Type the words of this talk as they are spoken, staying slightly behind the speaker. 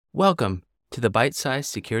Welcome to the Bite-Sized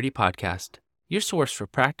Security Podcast, your source for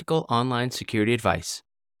practical online security advice.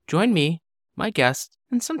 Join me, my guests,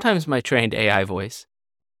 and sometimes my trained AI voice,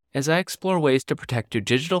 as I explore ways to protect your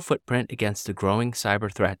digital footprint against the growing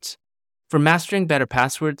cyber threats. From mastering better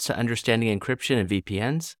passwords to understanding encryption and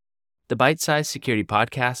VPNs, the Bite-Sized Security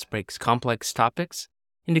Podcast breaks complex topics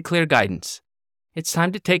into clear guidance. It's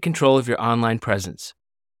time to take control of your online presence.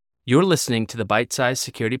 You're listening to the Bite-Sized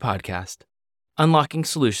Security Podcast, unlocking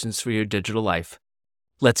solutions for your digital life.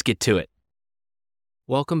 Let's get to it.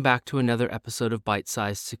 Welcome back to another episode of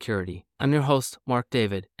Bite-Sized Security. I'm your host, Mark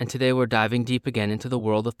David, and today we're diving deep again into the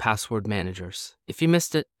world of password managers. If you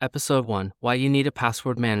missed it, episode 1, Why You Need a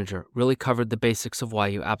Password Manager, really covered the basics of why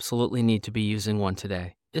you absolutely need to be using one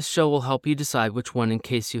today. This show will help you decide which one in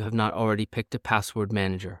case you have not already picked a password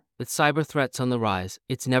manager. With cyber threats on the rise,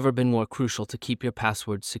 it's never been more crucial to keep your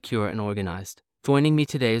passwords secure and organized. Joining me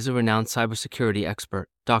today is a renowned cybersecurity expert,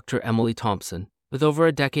 Dr. Emily Thompson. With over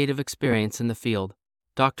a decade of experience in the field,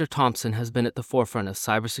 Dr. Thompson has been at the forefront of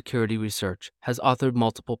cybersecurity research, has authored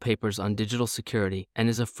multiple papers on digital security, and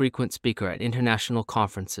is a frequent speaker at international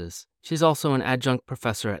conferences. She's also an adjunct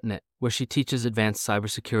professor at Ep9, where she teaches advanced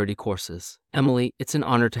cybersecurity courses. Emily, it's an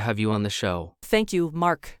honor to have you on the show. Thank you,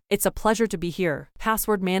 Mark. It's a pleasure to be here.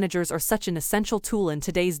 Password managers are such an essential tool in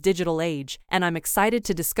today's digital age, and I'm excited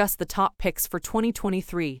to discuss the top picks for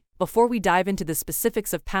 2023. Before we dive into the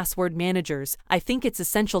specifics of password managers, I think it's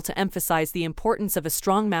essential to emphasize the importance of a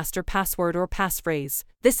strong master password or passphrase.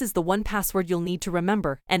 This is the one password you'll need to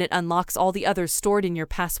remember, and it unlocks all the others stored in your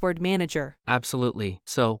password manager. Absolutely.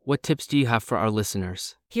 So, what tips do you have for our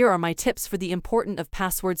listeners? Here are my tips for the importance of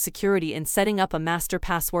password security in setting up a master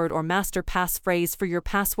password or master passphrase for your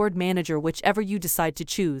password manager, whichever you decide to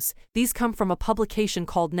choose. These come from a publication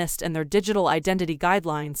called NIST and their Digital Identity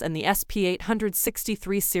Guidelines and the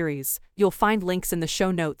Ep9 series. You'll find links in the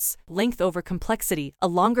show notes. Length over complexity. A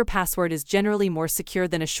longer password is generally more secure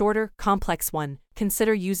than a shorter, complex one.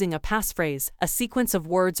 Consider using a passphrase, a sequence of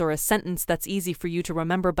words or a sentence that's easy for you to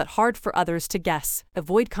remember but hard for others to guess.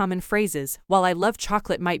 Avoid common phrases. While I love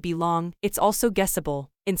chocolate might be long, it's also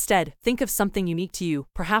guessable. Instead, think of something unique to you,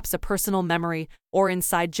 perhaps a personal memory or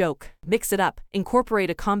inside joke. Mix it up. Incorporate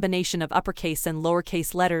a combination of uppercase and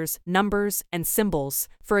lowercase letters, numbers, and symbols.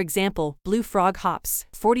 For example, Blue Frog Hops.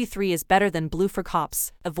 43 is better than Blue Frog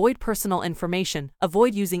Hops. Avoid personal information.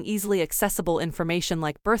 Avoid using easily accessible information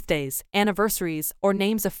like birthdays, anniversaries, or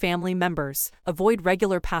names of family members. Avoid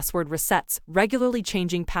regular password resets. Regularly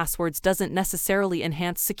changing passwords doesn't necessarily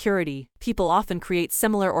enhance security. People often create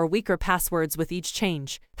similar or weaker passwords with each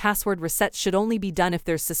change. Password resets should only be done if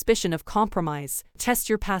there's suspicion of compromise. Test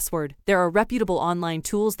your password. There are reputable online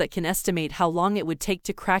tools that can estimate how long it would take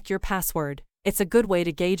to crack your password. It's a good way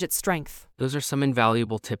to gauge its strength. Those are some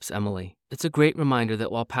invaluable tips, Emily. It's a great reminder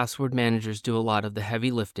that while password managers do a lot of the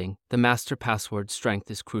heavy lifting, the master password strength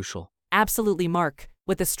is crucial. Absolutely, Mark.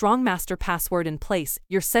 With a strong master password in place,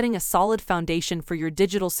 you're setting a solid foundation for your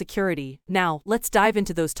digital security. Now, let's dive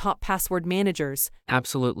into those top password managers.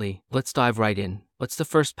 Absolutely. Let's dive right in. What's the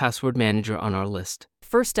first password manager on our list?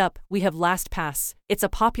 First up, we have LastPass. It's a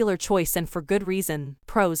popular choice and for good reason.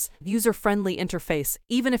 Pros: user-friendly interface.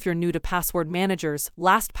 Even if you're new to password managers,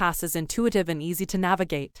 LastPass is intuitive and easy to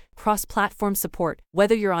navigate. Cross-platform support.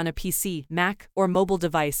 Whether you're on a PC, Mac, or mobile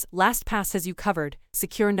device, LastPass has you covered.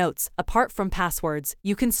 Secure notes. Apart from passwords,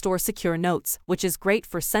 you can store secure notes, which is great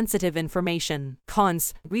for sensitive information.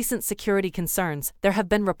 Cons: recent security concerns. There have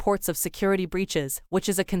been reports of security breaches, which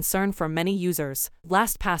is a concern for many users.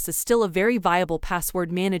 LastPass is still a very viable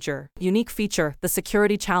password manager. Unique feature: the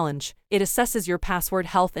security challenge. It assesses your password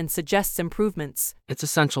health and suggests improvements. It's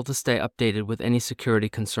essential to stay updated with any security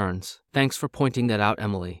concerns. Thanks for pointing that out,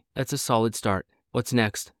 Emily. That's a solid start. What's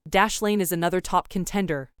next? Dashlane is another top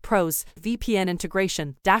contender. Pros: VPN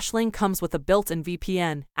integration. Dashlane comes with a built-in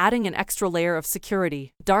VPN, adding an extra layer of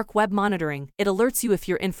security. Dark web monitoring. It alerts you if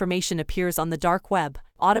your information appears on the dark web.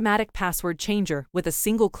 Automatic password changer. With a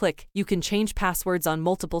single click, you can change passwords on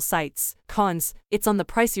multiple sites. Cons: it's on the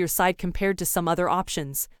pricier side compared to some other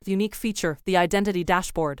options. Unique feature: the identity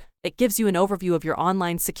dashboard. It gives you an overview of your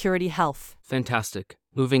online security health. Fantastic.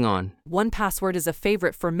 Moving on. 1Password is a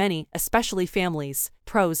favorite for many, especially families.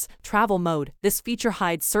 Pros: travel mode. This feature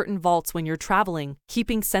hides certain vaults when you're traveling,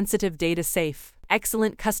 keeping sensitive data safe.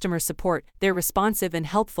 Excellent customer support. They're responsive and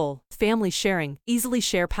helpful. Family sharing. Easily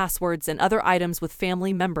share passwords and other items with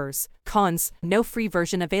family members. Cons: no free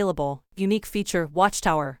version available. Unique feature: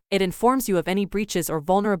 Watchtower. It informs you of any breaches or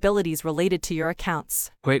vulnerabilities related to your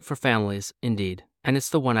accounts. Great for families, indeed. And it's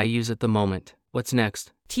the one I use at the moment. What's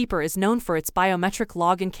next? Keeper is known for its biometric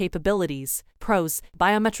login capabilities. Pros: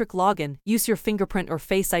 biometric login. Use your fingerprint or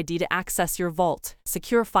Face ID to access your vault.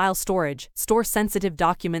 Secure file storage. Store sensitive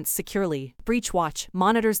documents securely. Breach Watch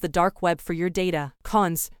monitors the dark web for your data.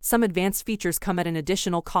 Cons: some advanced features come at an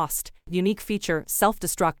additional cost. Unique feature: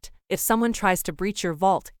 self-destruct. If someone tries to breach your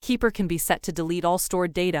vault, Keeper can be set to delete all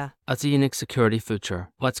stored data. That's a unique security feature.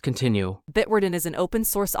 Let's continue. Bitwarden is an open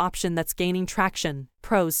source option that's gaining traction.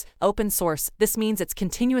 Pros: open source. This means it's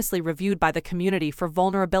continuously reviewed by the community for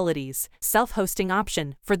vulnerabilities. Self-hosting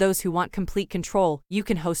option. For those who want complete control, you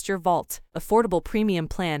can host your vault. Affordable premium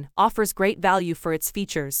plan. Offers great value for its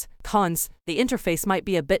features. Cons: the interface might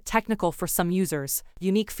be a bit technical for some users.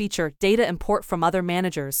 Unique feature: data import from other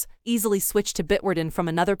managers. Easily switch to Bitwarden from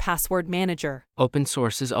another password manager. Open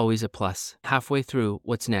source is always a plus. Halfway through,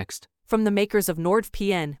 what's next? From the makers of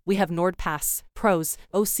NordVPN, we have NordPass. Pros: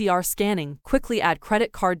 OCR scanning. Quickly add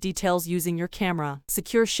credit card details using your camera.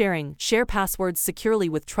 Secure sharing. Share passwords securely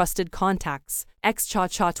with trusted contacts.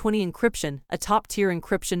 XCHA-20 encryption, a top-tier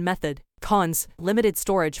encryption method. Cons: limited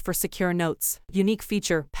storage for secure notes. Unique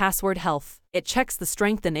feature: password health. It checks the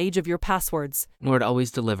strength and age of your passwords. Nord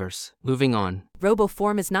always delivers. Moving on.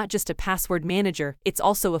 RoboForm is not just a password manager, it's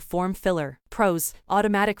also a form filler. Pros: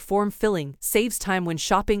 automatic form filling, saves time when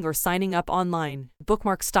shopping or signing up online.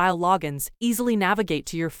 Bookmark-style logins, easily navigate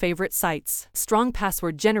to your favorite sites. Strong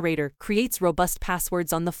password generator, creates robust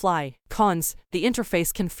passwords on the fly. Cons: the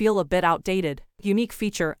interface can feel a bit outdated. Unique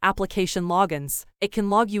feature: application logins. It can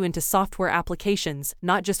log you into software applications,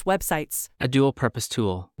 not just websites. A dual-purpose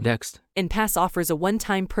tool. Next. InPass offers a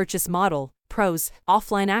one-time purchase model. Pros: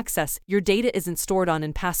 offline access. Your data isn't stored on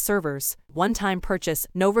InPass servers. One-time purchase,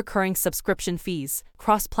 no recurring subscription fees.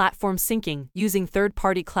 Cross-platform syncing, using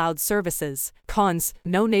third-party cloud services. Cons: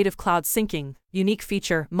 no native cloud syncing. Unique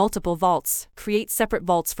feature: multiple vaults. Create separate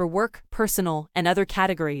vaults for work, personal, and other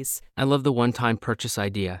categories. I love the one-time purchase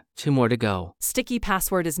idea. 2 more to go. Sticky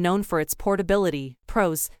Password is known for its portability.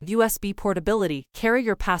 Pros: USB portability. Carry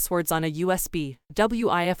your passwords on a USB.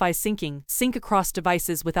 Wi-Fi syncing. Sync across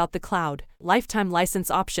devices without the cloud. Lifetime license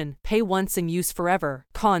option. Pay once and use forever.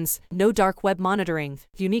 Cons: no dark web monitoring.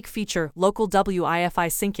 Unique feature: local Wi-Fi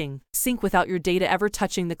syncing. Sync without your data ever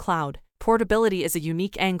touching the cloud. Portability is a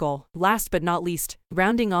unique angle. Last but not least,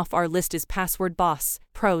 rounding off our list is Password Boss.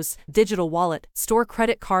 Pros: digital wallet. Store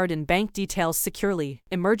credit card and bank details securely.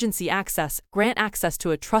 Emergency access. Grant access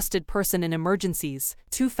to a trusted person in emergencies.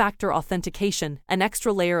 Two-factor authentication. An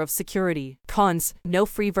extra layer of security. Cons: no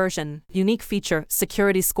free version. Unique feature: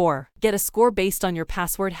 security score. Get a score based on your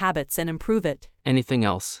password habits and improve it. Anything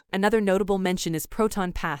else? Another notable mention is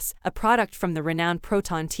Proton Pass, a product from the renowned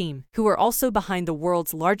Proton team, who are also behind the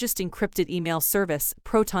world's largest encrypted email service,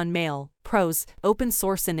 Proton Mail. Pros: open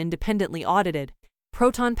source and independently audited.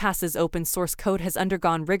 Proton Pass's open source code has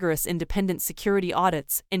undergone rigorous independent security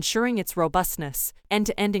audits, ensuring its robustness.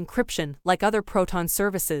 End-to-end encryption. Like other Proton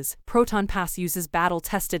services, Proton Pass uses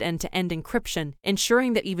battle-tested end-to-end encryption,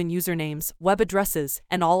 ensuring that even usernames, web addresses,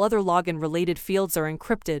 and all other login-related fields are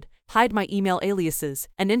encrypted. Hide My Email Aliases,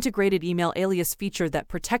 an integrated email alias feature that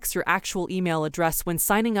protects your actual email address when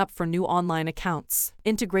signing up for new online accounts.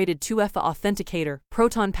 Integrated 2FA Authenticator.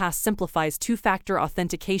 Proton Pass simplifies two-factor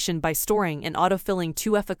authentication by storing and autofilling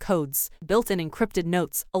 2FA codes. Built-in encrypted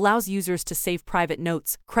notes allows users to save private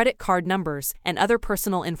notes, credit card numbers, and other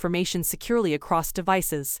personal information securely across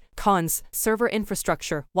devices. Cons: server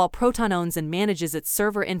infrastructure. While Proton owns and manages its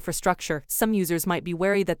server infrastructure, some users might be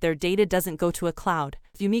wary that their data doesn't go to a cloud.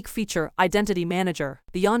 Unique feature: identity manager.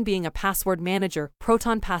 Beyond being a password manager,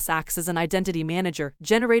 Proton Pass acts as an identity manager,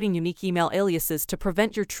 generating unique email aliases to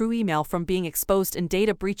prevent your true email from being exposed in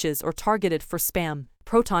data breaches or targeted for spam.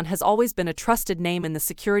 Proton has always been a trusted name in the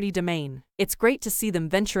security domain. It's great to see them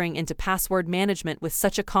venturing into password management with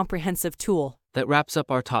such a comprehensive tool. That wraps up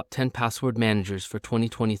our top 10 password managers for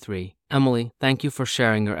 2023. Emily, thank you for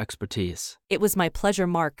sharing your expertise. It was my pleasure,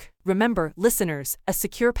 Mark. Remember, listeners, a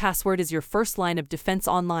secure password is your first line of defense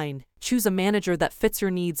online. Choose a manager that fits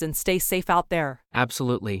your needs and stay safe out there.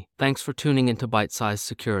 Absolutely. Thanks for tuning into Bite-Sized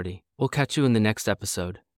Security. We'll catch you in the next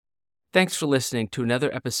episode. Thanks for listening to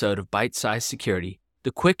another episode of Bite-Sized Security,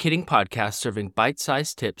 the quick-hitting podcast serving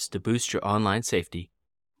bite-sized tips to boost your online safety.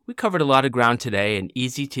 We covered a lot of ground today and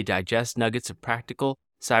easy-to-digest nuggets of practical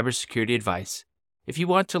cybersecurity advice. If you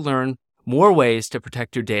want to learn more ways to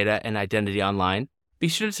protect your data and identity online, be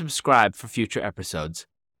sure to subscribe for future episodes.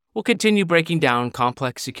 We'll continue breaking down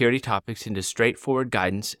complex security topics into straightforward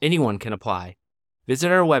guidance anyone can apply.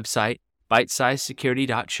 Visit our website,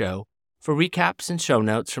 bitesizesecurity.show, for recaps and show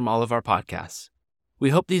notes from all of our podcasts. We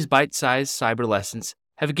hope these bite-sized cyber lessons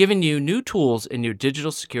have given you new tools in your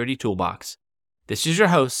digital security toolbox. This is your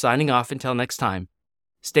host signing off until next time.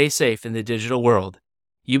 Stay safe in the digital world.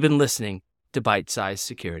 You've been listening to Bite Size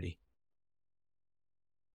Security.